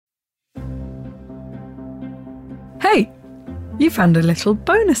Hey, you found a little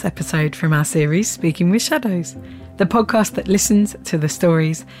bonus episode from our series Speaking with Shadows, the podcast that listens to the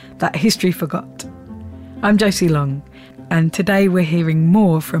stories that history forgot. I'm Josie Long, and today we're hearing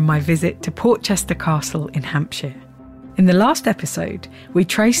more from my visit to Portchester Castle in Hampshire. In the last episode, we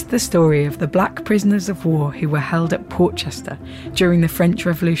traced the story of the black prisoners of war who were held at Portchester during the French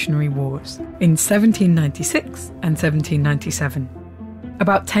Revolutionary Wars in 1796 and 1797.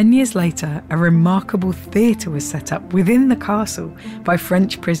 About 10 years later, a remarkable theatre was set up within the castle by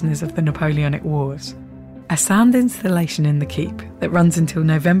French prisoners of the Napoleonic Wars. A sound installation in the keep that runs until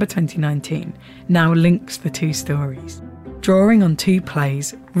November 2019 now links the two stories. Drawing on two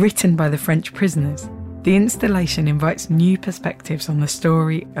plays written by the French prisoners, the installation invites new perspectives on the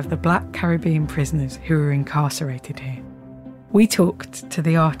story of the black Caribbean prisoners who were incarcerated here. We talked to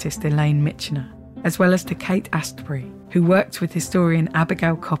the artist Elaine Michener, as well as to Kate Astbury, who worked with historian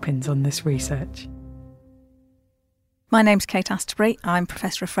Abigail Coppins on this research. My name's Kate Astbury. I'm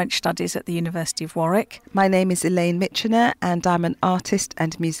Professor of French Studies at the University of Warwick. My name is Elaine Michener and I'm an artist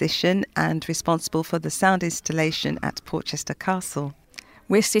and musician and responsible for the sound installation at Portchester Castle.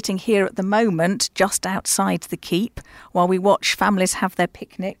 We're sitting here at the moment just outside the keep while we watch families have their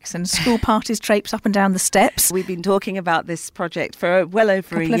picnics and school parties traipse up and down the steps. We've been talking about this project for well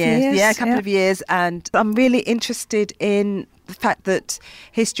over a year. A couple of years. And I'm really interested in the fact that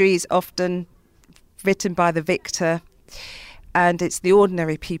history is often written by the victor. And it's the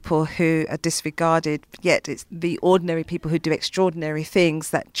ordinary people who are disregarded, yet it's the ordinary people who do extraordinary things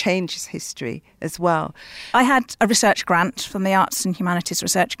that changes history as well. I had a research grant from the Arts and Humanities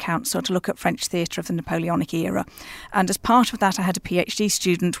Research Council to look at French theatre of the Napoleonic era. And as part of that, I had a PhD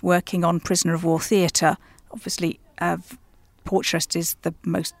student working on prisoner of war theatre. Obviously, Portchester is the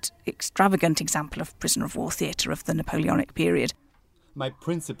most extravagant example of prisoner of war theatre of the Napoleonic period. My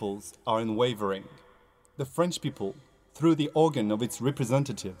principles are unwavering. The French people, through the organ of its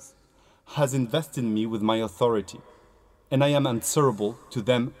representatives, has invested me with my authority, and I am answerable to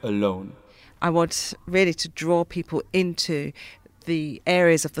them alone. I want really to draw people into the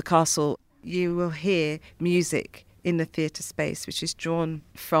areas of the castle. You will hear music in the theatre space, which is drawn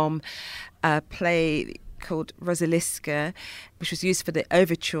from a play called Rosaliska, which was used for the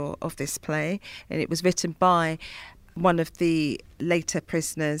overture of this play, and it was written by one of the later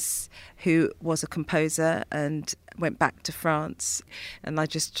prisoners who was a composer and went back to France. And I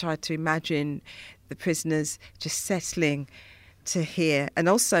just tried to imagine the prisoners just settling to hear. And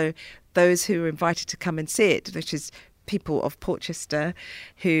also those who were invited to come and see it, which is people of Portchester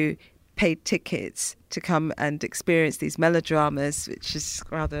who paid tickets to come and experience these melodramas, which is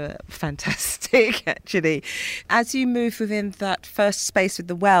rather fantastic, actually. As you move within that first space with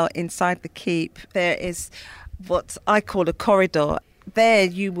the well inside the keep, there is what I call a corridor. There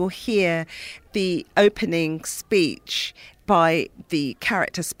you will hear the opening speech by the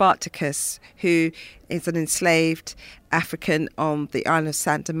character Spartacus, who is an enslaved African on the island of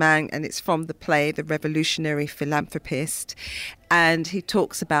Saint-Domingue, and it's from the play The Revolutionary Philanthropist. And he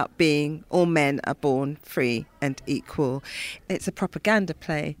talks about being all men are born free and equal. It's a propaganda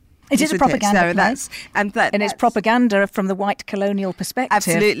play. It is a propaganda play. And it's propaganda from the white colonial perspective.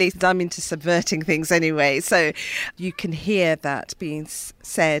 Absolutely. I'm into subverting things anyway. So you can hear that being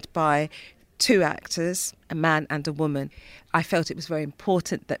said by two actors, a man and a woman. I felt it was very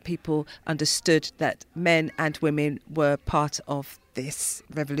important that people understood that men and women were part of this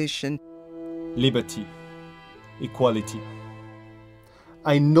revolution. Liberty, equality.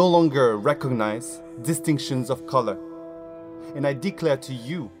 I no longer recognize distinctions of color, and I declare to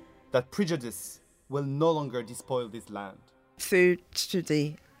you that prejudice will no longer despoil this land. Through to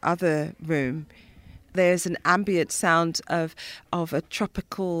the other room, there's an ambient sound of a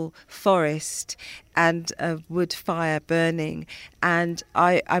tropical forest and a wood fire burning. And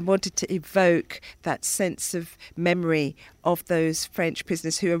I wanted to evoke that sense of memory of those French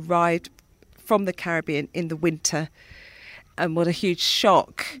prisoners who arrived from the Caribbean in the winter. And what a huge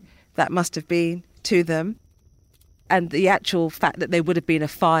shock that must have been to them. And the actual fact that there would have been a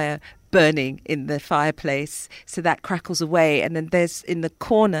fire burning in the fireplace, so that crackles away. And then there's, in the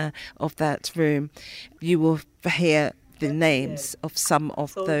corner of that room, you will hear the names of some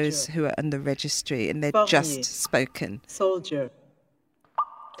of those who are on the registry, and they're just spoken. Soldier.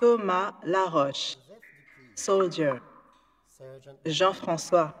 Thomas Laroche. Soldier.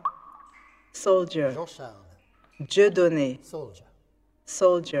 Jean-François. Soldier. Dieudonné.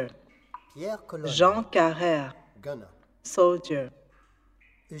 Soldier. Jean Carrère. Soldier.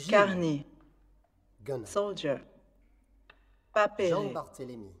 Carny. Soldier. Papéré.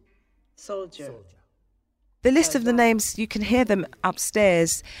 Soldier. The list of the names, you can hear them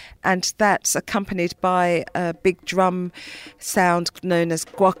upstairs, and that's accompanied by a big drum sound known as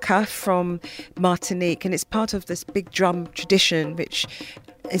guaca from Martinique, and it's part of this big drum tradition which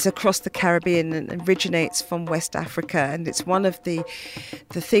is across the Caribbean and originates from West Africa, and it's one of the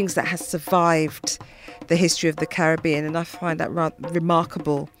things that has survived the history of the Caribbean, and I find that rather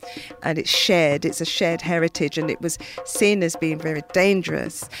remarkable. And it's a shared heritage, and it was seen as being very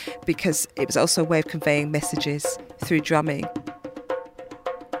dangerous because it was also a way of conveying messages through drumming.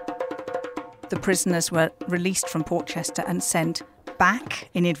 The prisoners were released from Portchester and sent back,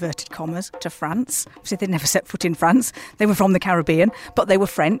 in inverted commas, to France. Obviously, they'd never set foot in France. They were from the Caribbean, but they were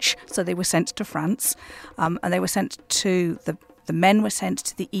French, so they were sent to France. And they were sent to, the men were sent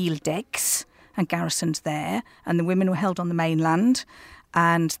to the Ile d'Aix and garrisoned there, and the women were held on the mainland.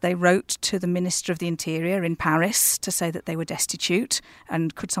 And they wrote to the Minister of the Interior in Paris to say that they were destitute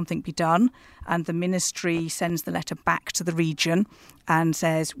and could something be done. And the ministry sends the letter back to the region and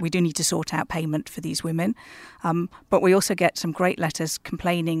says, we do need to sort out payment for these women. But we also get some great letters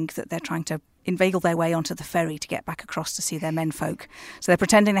complaining that they're trying to inveigle their way onto the ferry to get back across to see their menfolk. So they're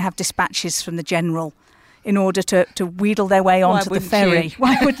pretending they have dispatches from the general in order to wheedle their way onto the ferry.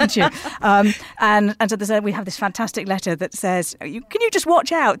 Why wouldn't you? And so we have this fantastic letter that says, can you just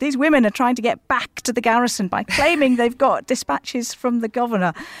watch out? These women are trying to get back to the garrison by claiming they've got dispatches from the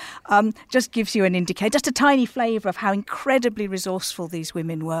governor. Just gives you an indicator, just a tiny flavour of how incredibly resourceful these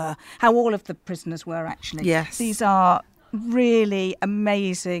women were, how all of the prisoners were actually. Yes. These are really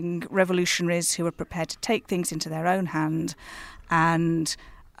amazing revolutionaries who are prepared to take things into their own hand and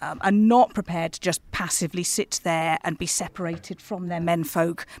are not prepared to just passively sit there and be separated from their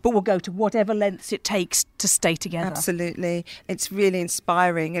menfolk, but will go to whatever lengths it takes to stay together. Absolutely. It's really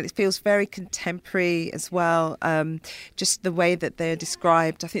inspiring, and it feels very contemporary as well. Just the way that they're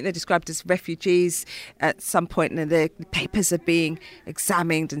described. I think they're described as refugees at some point, and their papers are being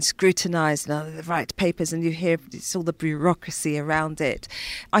examined and scrutinised, and are the right papers, and you hear it's all the bureaucracy around it.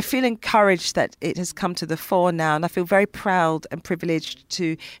 I feel encouraged that it has come to the fore now, and I feel very proud and privileged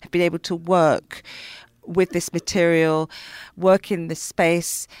to have been able to work with this material, work in this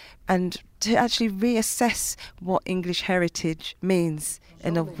space, and to actually reassess what English heritage means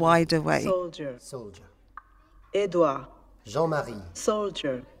in a wider way. Soldier. Edouard. Jean-Marie.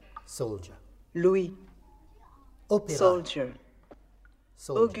 Soldier. Louis. Opéra. Soldier.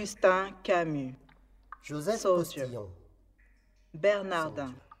 Soldier. Augustin Camus. Joseph Soldier. Postillon.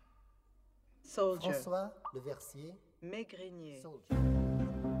 Bernardin. Soldier. François Leversier. Maigrigners.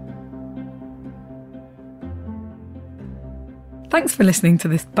 Thanks for listening to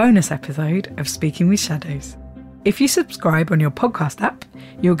this bonus episode of Speaking with Shadows. If you subscribe on your podcast app,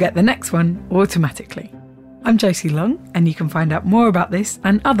 you'll get the next one automatically. I'm Josie Long, and you can find out more about this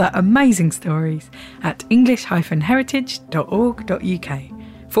and other amazing stories at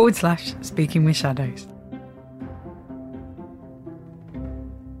english-heritage.org.uk/Speaking with Shadows.